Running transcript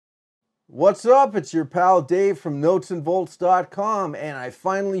What's up? It's your pal Dave from notesandvolts.com, and I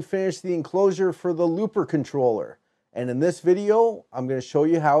finally finished the enclosure for the looper controller. And in this video, I'm going to show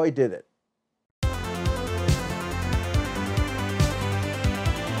you how I did it.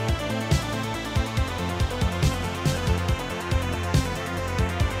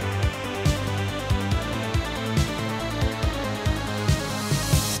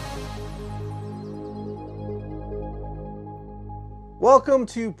 Welcome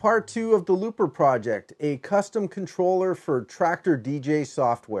to part 2 of the Looper project, a custom controller for Traktor DJ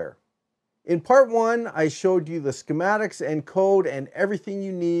software. In part 1, I showed you the schematics and code and everything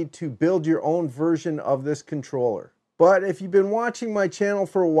you need to build your own version of this controller. But if you've been watching my channel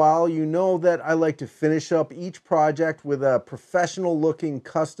for a while, you know that I like to finish up each project with a professional looking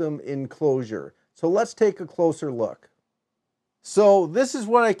custom enclosure. So let's take a closer look. So this is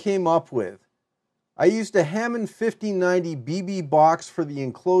what I came up with. I used a Hammond 5090 BB box for the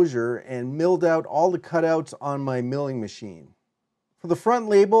enclosure and milled out all the cutouts on my milling machine. For the front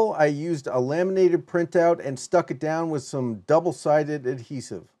label, I used a laminated printout and stuck it down with some double-sided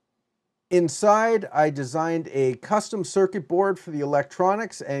adhesive. Inside, I designed a custom circuit board for the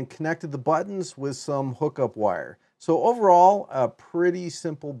electronics and connected the buttons with some hookup wire. So overall, a pretty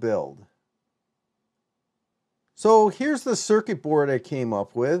simple build. So here's the circuit board I came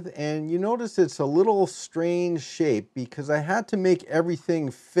up with, and you notice it's a little strange shape because I had to make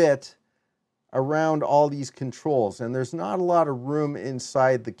everything fit around all these controls, and there's not a lot of room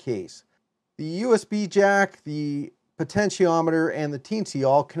inside the case. The USB jack, the potentiometer, and the teensy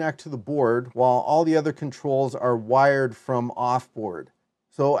all connect to the board, while all the other controls are wired from off-board.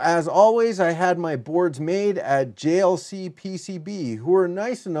 So as always, I had my boards made at JLC PCB, who were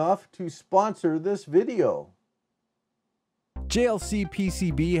nice enough to sponsor this video. JLC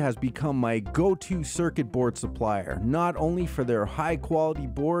PCB has become my go-to circuit board supplier, not only for their high-quality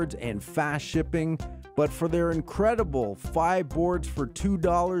boards and fast shipping, but for their incredible 5 boards for $2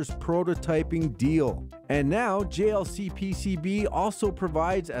 prototyping deal. And now, JLC PCB also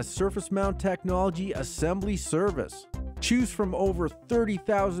provides a surface mount technology assembly service. Choose from over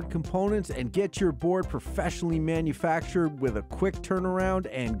 30,000 components and get your board professionally manufactured with a quick turnaround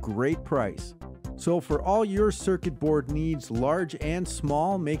and great price. So for all your circuit board needs, large and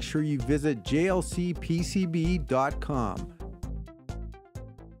small, make sure you visit jlcpcb.com.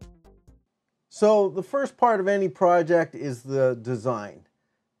 So the first part of any project is the design.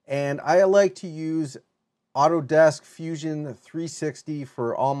 And I like to use Autodesk Fusion 360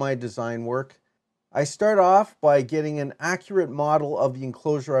 for all my design work. I start off by getting an accurate model of the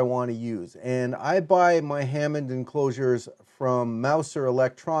enclosure I want to use. And I buy my Hammond enclosures from Mouser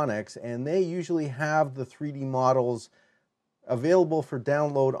Electronics, and they usually have the 3D models available for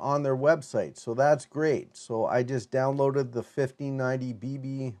download on their website. So that's great. So I just downloaded the 5090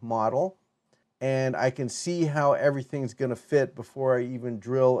 BB model, and I can see how everything's going to fit before I even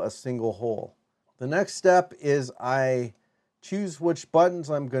drill a single hole. The next step is I choose which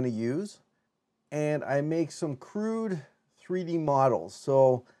buttons I'm going to use, and I make some crude 3D models.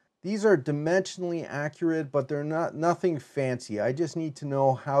 So these are dimensionally accurate, but they're nothing fancy. I just need to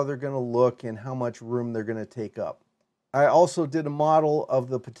know how they're going to look and how much room they're going to take up. I also did a model of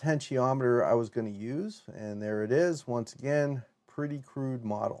the potentiometer I was going to use, and there it is. Once again, pretty crude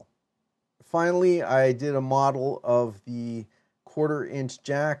model. Finally, I did a model of the 1/4 inch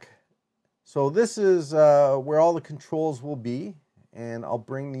jack. So this is where all the controls will be, and I'll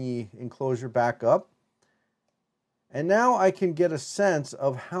bring the enclosure back up. And now I can get a sense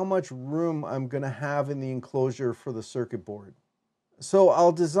of how much room I'm going to have in the enclosure for the circuit board. So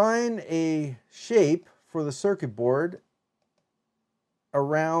I'll design a shape for the circuit board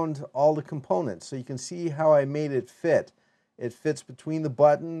around all the components. So you can see how I made it fit. It fits between the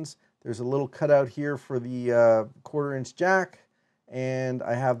buttons. There's a little cutout here for the 1/4 inch jack. And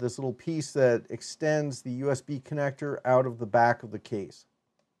I have this little piece that extends the USB connector out of the back of the case.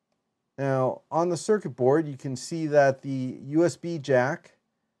 Now, on the circuit board, you can see that the USB jack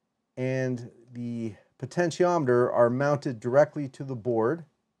and the potentiometer are mounted directly to the board,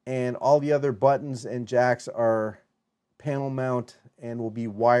 and all the other buttons and jacks are panel mount and will be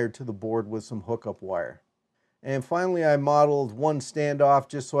wired to the board with some hookup wire. And finally, I modeled one standoff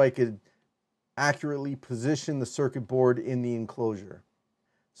just so I could accurately position the circuit board in the enclosure.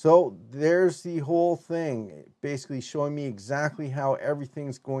 So there's the whole thing, basically showing me exactly how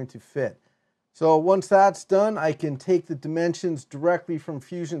everything's going to fit. So once that's done, I can take the dimensions directly from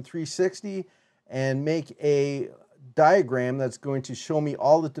Fusion 360 and make a diagram that's going to show me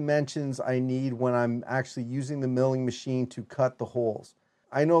all the dimensions I need when I'm actually using the milling machine to cut the holes.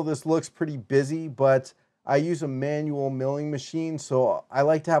 I know this looks pretty busy, but I use a manual milling machine, so I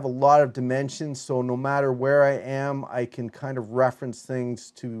like to have a lot of dimensions, so no matter where I am, I can kind of reference things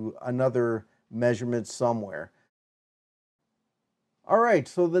to another measurement somewhere. All right,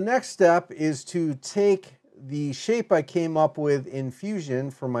 so the next step is to take the shape I came up with in Fusion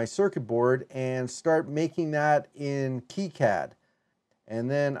for my circuit board and start making that in KiCad.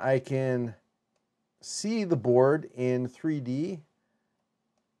 And then I can see the board in 3D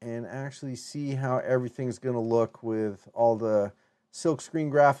and actually see how everything's going to look with all the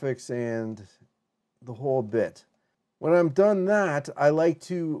silkscreen graphics and the whole bit. When I'm done that, I like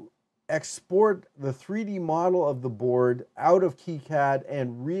to export the 3D model of the board out of KiCad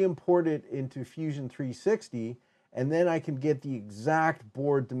and re-import it into Fusion 360, and then I can get the exact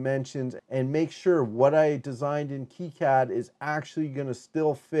board dimensions and make sure what I designed in KiCad is actually going to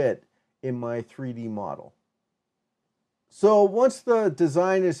still fit in my 3D model. So once the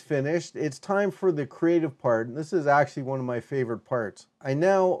design is finished, it's time for the creative part, and this is actually one of my favorite parts. I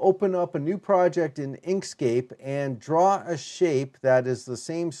now open up a new project in Inkscape and draw a shape that is the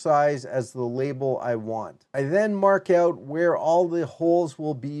same size as the label I want. I then mark out where all the holes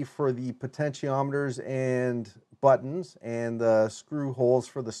will be for the potentiometers and buttons and the screw holes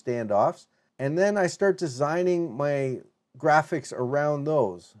for the standoffs. And then I start designing my graphics around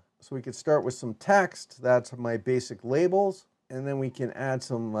those. So we could start with some text, that's my basic labels, and then we can add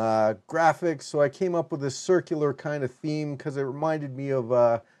some graphics. So I came up with this circular kind of theme because it reminded me of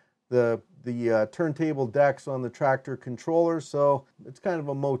the turntable decks on the Traktor controller, so it's kind of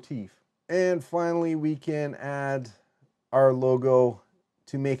a motif. And finally we can add our logo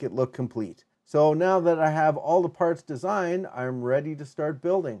to make it look complete. So now that I have all the parts designed, I'm ready to start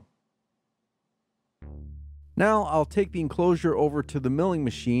building. Now I'll take the enclosure over to the milling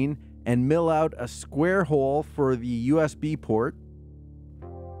machine and mill out a square hole for the USB port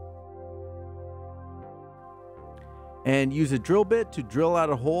and use a drill bit to drill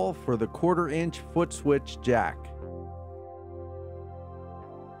out a hole for the 1/4-inch foot switch jack.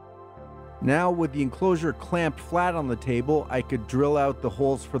 Now with the enclosure clamped flat on the table, I could drill out the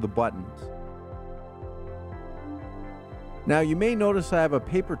holes for the buttons. Now you may notice I have a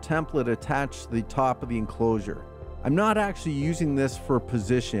paper template attached to the top of the enclosure. I'm not actually using this for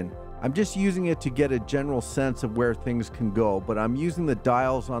position. I'm just using it to get a general sense of where things can go, but I'm using the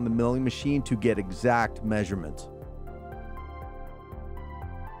dials on the milling machine to get exact measurements.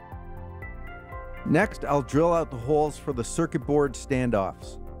 Next, I'll drill out the holes for the circuit board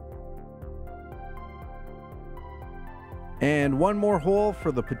standoffs. And one more hole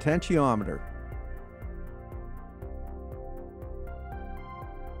for the potentiometer.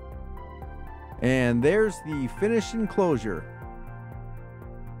 And there's the finished enclosure.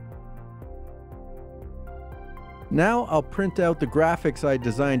 Now I'll print out the graphics I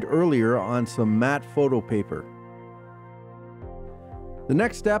designed earlier on some matte photo paper. The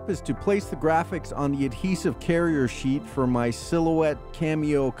next step is to place the graphics on the adhesive carrier sheet for my Silhouette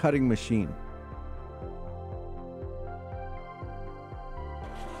Cameo cutting machine.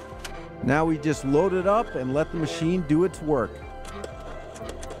 Now we just load it up and let the machine do its work.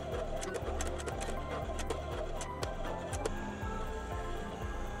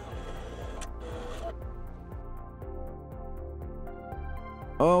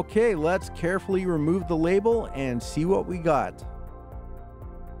 Okay, let's carefully remove the label and see what we got.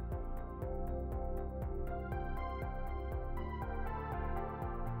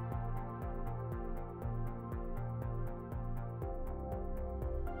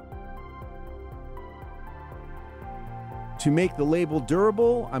 To make the label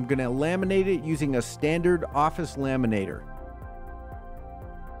durable, I'm going to laminate it using a standard office laminator.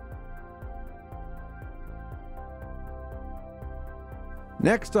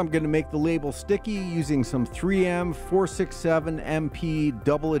 Next, I'm going to make the label sticky using some 3M 467 MP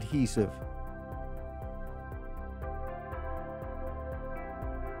double adhesive.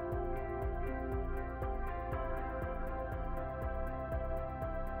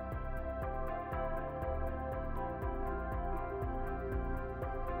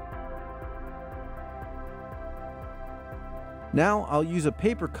 Now I'll use a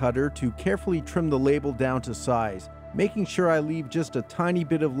paper cutter to carefully trim the label down to size, making sure I leave just a tiny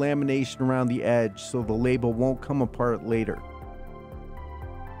bit of lamination around the edge so the label won't come apart later.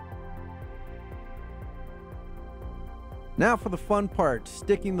 Now for the fun part,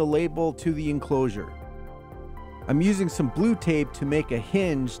 sticking the label to the enclosure. I'm using some blue tape to make a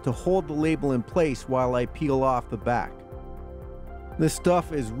hinge to hold the label in place while I peel off the back. This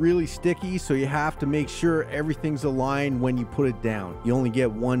stuff is really sticky, so you have to make sure everything's aligned when you put it down. You only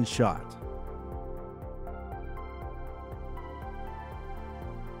get one shot.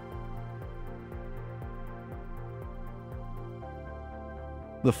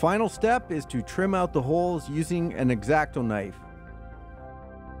 The final step is to trim out the holes using an exacto knife.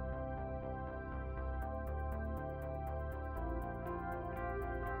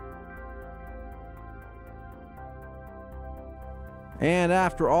 And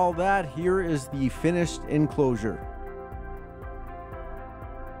after all that, here is the finished enclosure.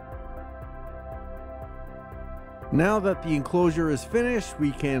 Now that the enclosure is finished,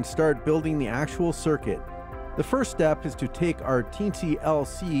 we can start building the actual circuit. The first step is to take our teensy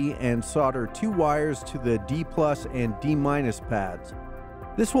LC and solder 2 wires to the D+ and D- pads.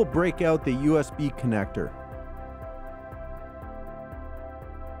 This will break out the USB connector.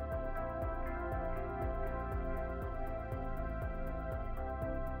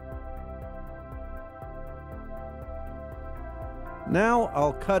 Now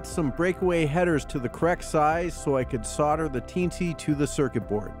I'll cut some breakaway headers to the correct size so I could solder the teensy to the circuit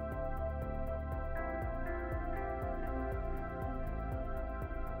board.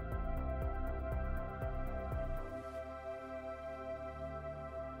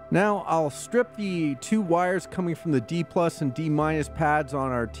 Now I'll strip the 2 wires coming from the D+ and D- pads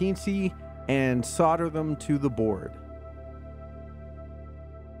on our teensy and solder them to the board.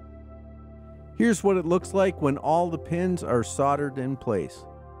 Here's what it looks like when all the pins are soldered in place.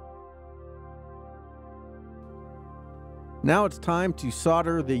 Now it's time to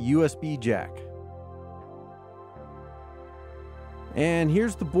solder the USB jack. And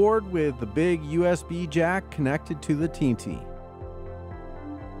here's the board with the big USB jack connected to the teensy.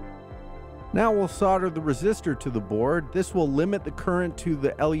 Now we'll solder the resistor to the board. This will limit the current to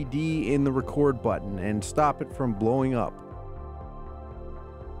the LED in the record button and stop it from blowing up.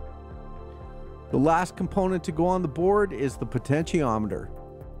 The last component to go on the board is the potentiometer.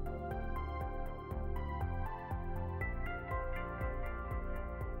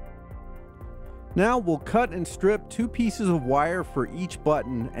 Now we'll cut and strip 2 pieces of wire for each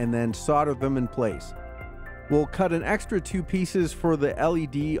button and then solder them in place. We'll cut an extra 2 pieces for the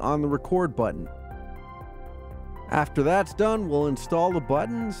LED on the record button. After that's done, we'll install the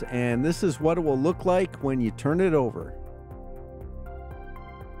buttons, and this is what it will look like when you turn it over.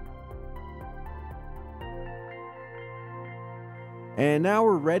 And now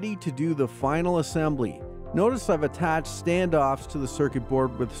we're ready to do the final assembly. Notice I've attached standoffs to the circuit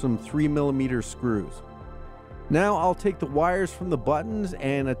board with some 3mm screws. Now I'll take the wires from the buttons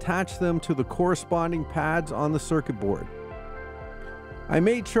and attach them to the corresponding pads on the circuit board. I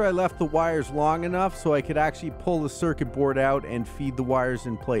made sure I left the wires long enough so I could actually pull the circuit board out and feed the wires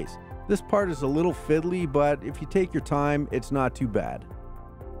in place. This part is a little fiddly, but if you take your time, it's not too bad.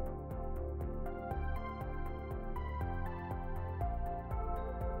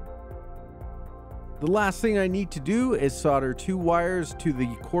 The last thing I need to do is solder 2 wires to the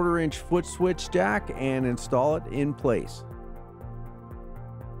 1/4" foot switch jack and install it in place.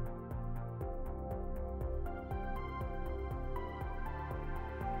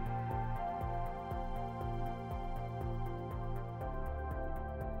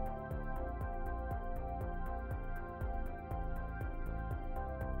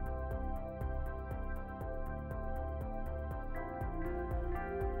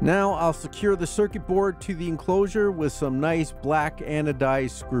 Now I'll secure the circuit board to the enclosure with some nice black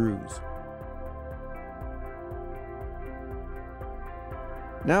anodized screws.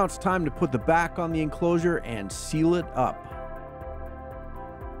 Now it's time to put the back on the enclosure and seal it up.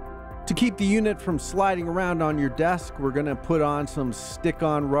 To keep the unit from sliding around on your desk, we're going to put on some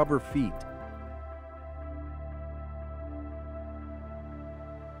stick-on rubber feet.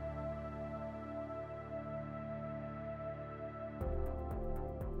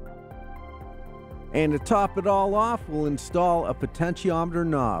 And to top it all off, we'll install a potentiometer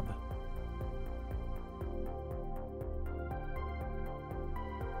knob.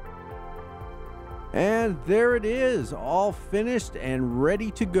 And there it is, all finished and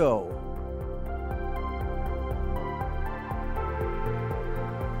ready to go.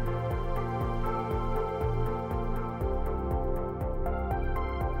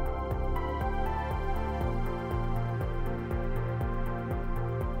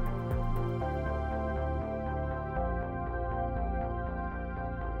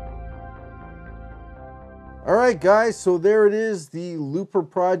 Alright guys, so there it is. The looper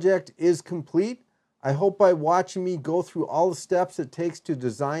project is complete. I hope by watching me go through all the steps it takes to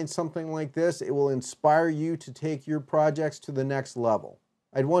design something like this, it will inspire you to take your projects to the next level.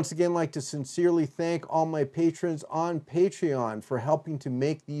 I'd once again like to sincerely thank all my patrons on Patreon for helping to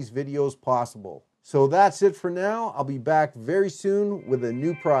make these videos possible. So that's it for now. I'll be back very soon with a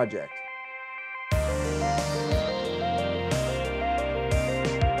new project.